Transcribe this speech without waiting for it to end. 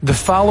The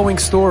following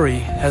story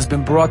has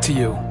been brought to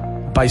you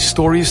by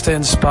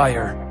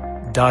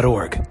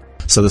StoriesToInspire.org.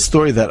 So the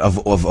story that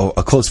of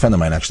a close friend of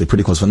mine, actually,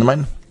 pretty close friend of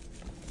mine,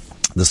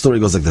 the story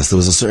goes like this. There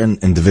was a certain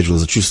individual,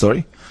 it's a true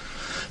story.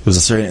 There was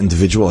a certain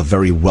individual, a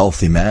very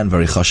wealthy man,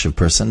 very chashiv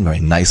person, very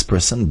nice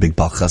person, big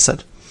Bal Chesed.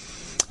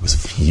 It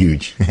was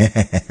huge.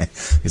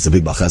 He's a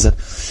big Bal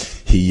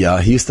Chesed. He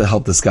used to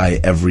help this guy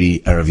every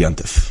Erev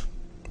Yontif.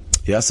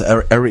 Yeah,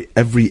 so every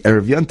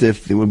Erev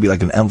Yontif, it would be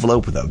like an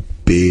envelope with a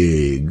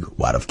big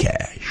wad of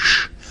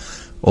cash.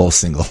 All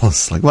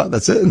singles. Like, what?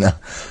 That's it? No.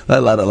 A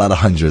lot of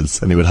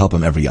hundreds. And he would help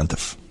him every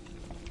Yontif.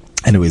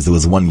 Anyways, there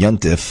was one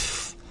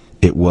Yontif.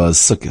 It was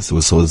Sukkot.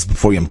 It was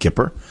before Yom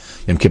Kippur.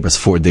 Yom Kippur is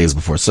 4 days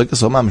before Sukkot.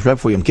 So, right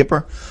before Yom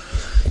Kippur,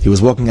 he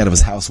was walking out of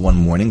his house one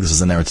morning. This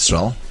was in Eretz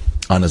Yisrael,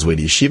 on his way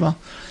to Yeshiva.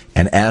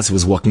 And as he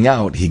was walking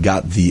out, he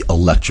got the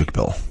electric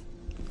bill.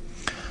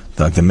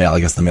 Like the mail, I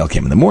guess the mail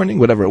came in the morning,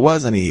 whatever it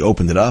was, and he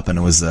opened it up, and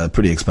it was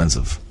pretty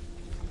expensive.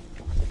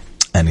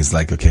 And he's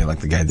like, okay, like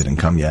the guy didn't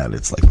come yet.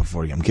 It's like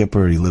before Yom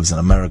Kippur. He lives in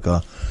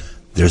America.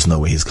 There's no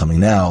way he's coming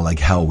now. Like,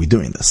 how are we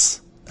doing this?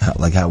 How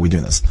are we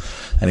doing this?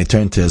 And he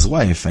turned to his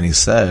wife and he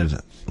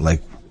said,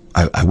 like,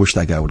 I wish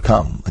that guy would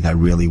come. Like, I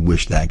really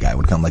wish that guy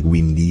would come. Like,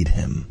 we need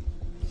him.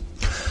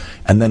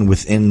 And then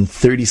within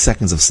 30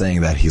 seconds of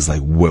saying that, he's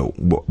like, whoa,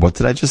 what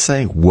did I just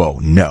say? Whoa,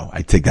 no,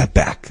 I take that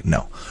back.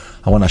 No.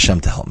 I want Hashem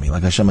to help me.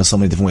 Like, Hashem has so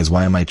many different ways.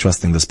 Why am I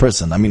trusting this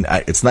person? I mean,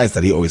 it's nice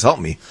that he always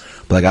helped me,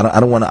 but like, I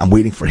don't want to, I'm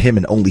waiting for him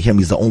and only him.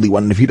 He's the only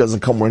one. And if he doesn't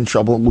come, we're in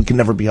trouble. We can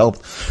never be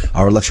helped.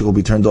 Our electric will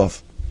be turned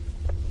off.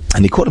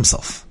 And he caught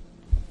himself.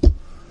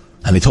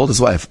 And he told his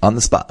wife on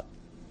the spot.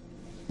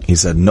 He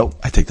said, nope,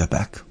 I take that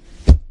back.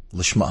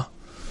 Lishma.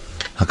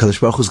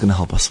 HaKadosh Baruch Hu is going to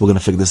help us. We're going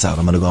to figure this out.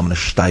 I'm going to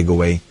steig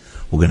away.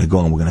 We're going to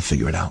go and we're going to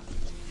figure it out.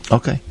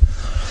 Okay.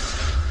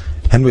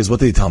 Anyways, what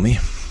did he tell me?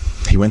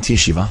 He went to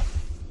Yeshiva.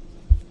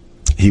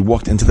 He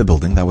walked into the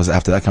building. That was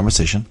after that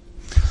conversation.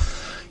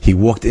 He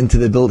walked into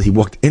the building.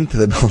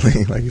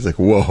 Like, he's like,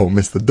 whoa,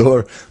 missed the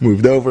door,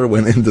 moved over,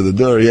 went into the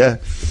door, yeah.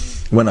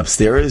 Went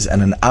upstairs,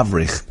 and an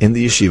avrich in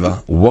the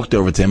yeshiva walked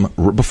over to him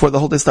before the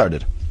whole day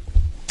started.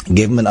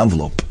 Gave him an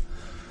envelope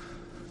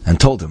and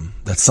told him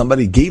that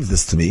somebody gave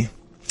this to me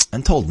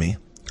and told me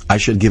I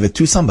should give it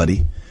to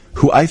somebody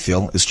who I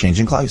feel is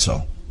changing Klal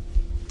Yisrael.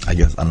 I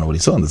guess, I don't know what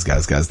he saw in this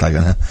guy's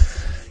talking.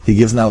 He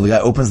gives now, the guy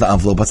opens the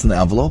envelope. What's in the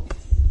envelope?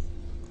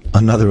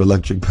 Another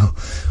electric bill.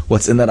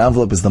 What's in that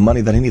envelope is the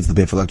money that he needs to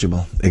pay for electric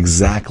bill.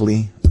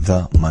 Exactly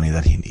the money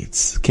that he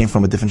needs. Came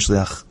from a different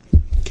shliach.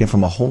 Came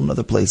from a whole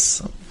nother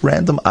place.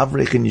 Random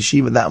avrich in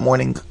yeshiva that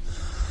morning.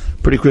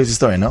 Pretty crazy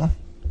story, no?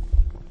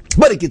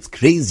 But it gets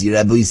crazy,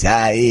 Rabbi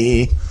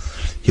Yisai.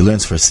 He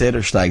learns for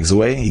Seder, steigs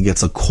away. He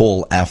gets a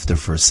call after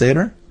for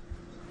Seder.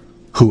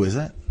 Who is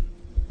it?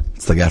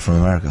 It's the guy from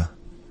America.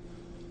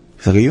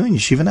 He's like, are you in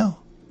yeshiva now?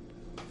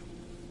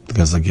 The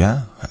guy's like,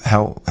 yeah.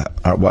 How?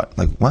 What?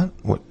 Like, what?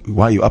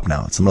 Why are you up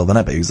now? It's the middle of the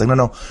night. He's like,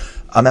 no.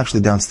 I'm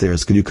actually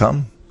downstairs. Could you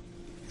come?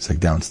 He's like,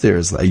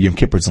 downstairs? Like, Yom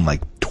Kippur's in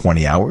like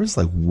 20 hours?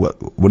 Like, what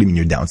do you mean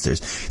you're downstairs?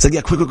 He's like, yeah,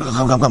 quick,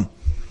 come.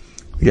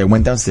 The guy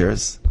went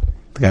downstairs.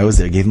 The guy was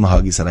there, gave him a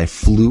hug. He said, I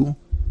flew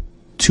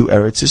to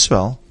Eretz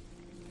Yisrael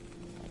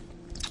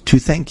to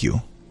thank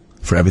you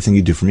for everything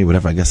you do for me,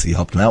 whatever. I guess he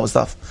helped him out with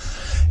stuff.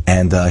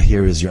 And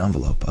here is your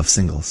envelope of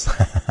singles,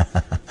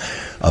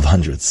 of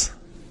hundreds.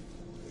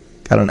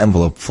 Got an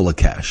envelope full of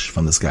cash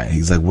from this guy.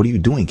 He's like, what are you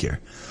doing here?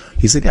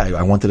 He said, yeah,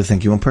 I wanted to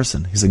thank you in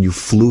person. He said, you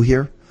flew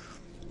here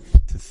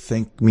to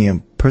thank me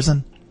in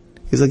person?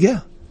 He's like,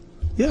 yeah.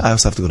 Yeah, I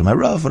also have to go to my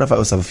Rav. What if I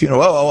also have a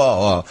funeral?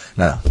 Whoa.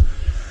 No.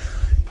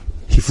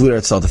 He flew there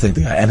to thank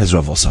the guy and his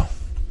Rav also.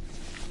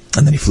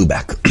 And then he flew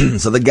back.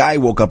 So the guy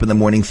woke up in the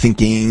morning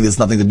thinking there's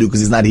nothing to do because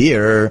he's not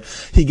here.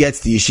 He gets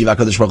to Yeshiva,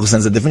 HaKadosh Baruch Hu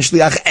sends a different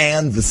shliach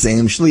and the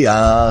same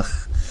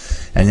shliach.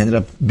 And he ended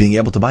up being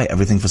able to buy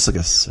everything for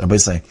Sukkot. Everybody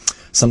say,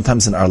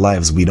 sometimes in our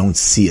lives we don't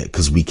see it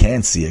because we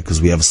can't see it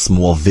because we have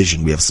small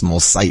vision, we have small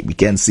sight, we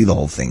can't see the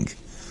whole thing.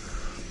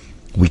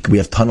 We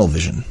have tunnel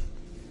vision.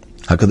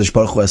 HaKadosh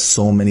Baruch Hu has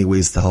so many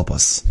ways to help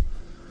us.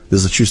 This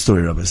is a true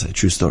story, Rabbi say,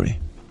 true story.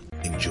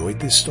 Enjoyed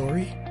this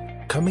story?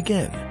 Come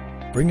again.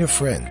 Bring a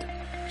friend.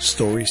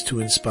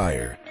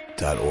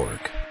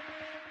 StoriesToInspire.org